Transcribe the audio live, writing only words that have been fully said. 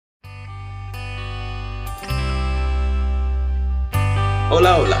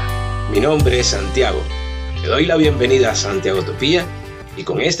Hola, hola, mi nombre es Santiago. Te doy la bienvenida a Santiagotopía y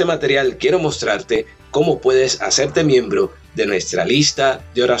con este material quiero mostrarte cómo puedes hacerte miembro de nuestra lista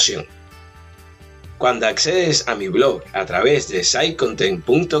de oración. Cuando accedes a mi blog a través de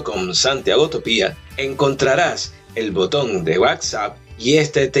sitecontent.com/santiagotopía, encontrarás el botón de WhatsApp y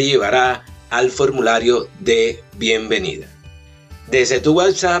este te llevará al formulario de bienvenida. Desde tu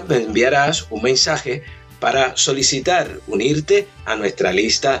WhatsApp me enviarás un mensaje para solicitar unirte a nuestra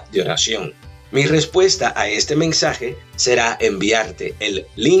lista de oración. Mi respuesta a este mensaje será enviarte el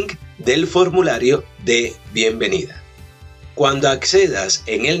link del formulario de bienvenida. Cuando accedas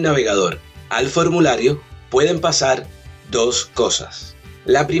en el navegador al formulario, pueden pasar dos cosas.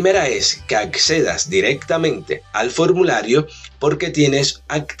 La primera es que accedas directamente al formulario porque tienes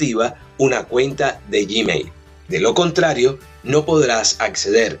activa una cuenta de Gmail. De lo contrario, no podrás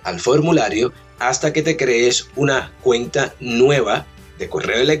acceder al formulario hasta que te crees una cuenta nueva de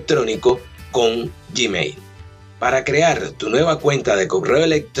correo electrónico con Gmail. Para crear tu nueva cuenta de correo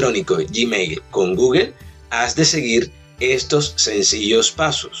electrónico Gmail con Google, has de seguir estos sencillos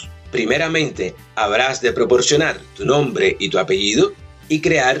pasos. Primeramente, habrás de proporcionar tu nombre y tu apellido y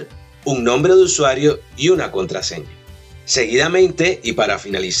crear un nombre de usuario y una contraseña. Seguidamente, y para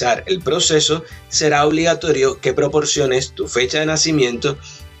finalizar el proceso, será obligatorio que proporciones tu fecha de nacimiento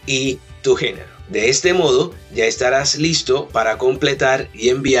y tu género. De este modo, ya estarás listo para completar y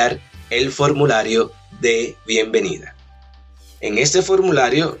enviar el formulario de bienvenida. En este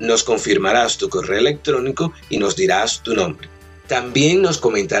formulario nos confirmarás tu correo electrónico y nos dirás tu nombre. También nos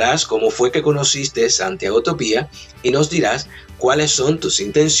comentarás cómo fue que conociste Santiagotopía y nos dirás cuáles son tus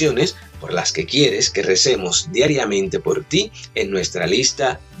intenciones por las que quieres que recemos diariamente por ti en nuestra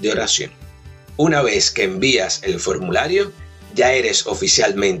lista de oración. Una vez que envías el formulario, ya eres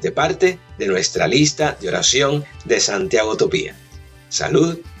oficialmente parte de nuestra lista de oración de Santiagotopía.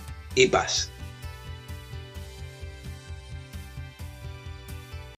 Salud y paz.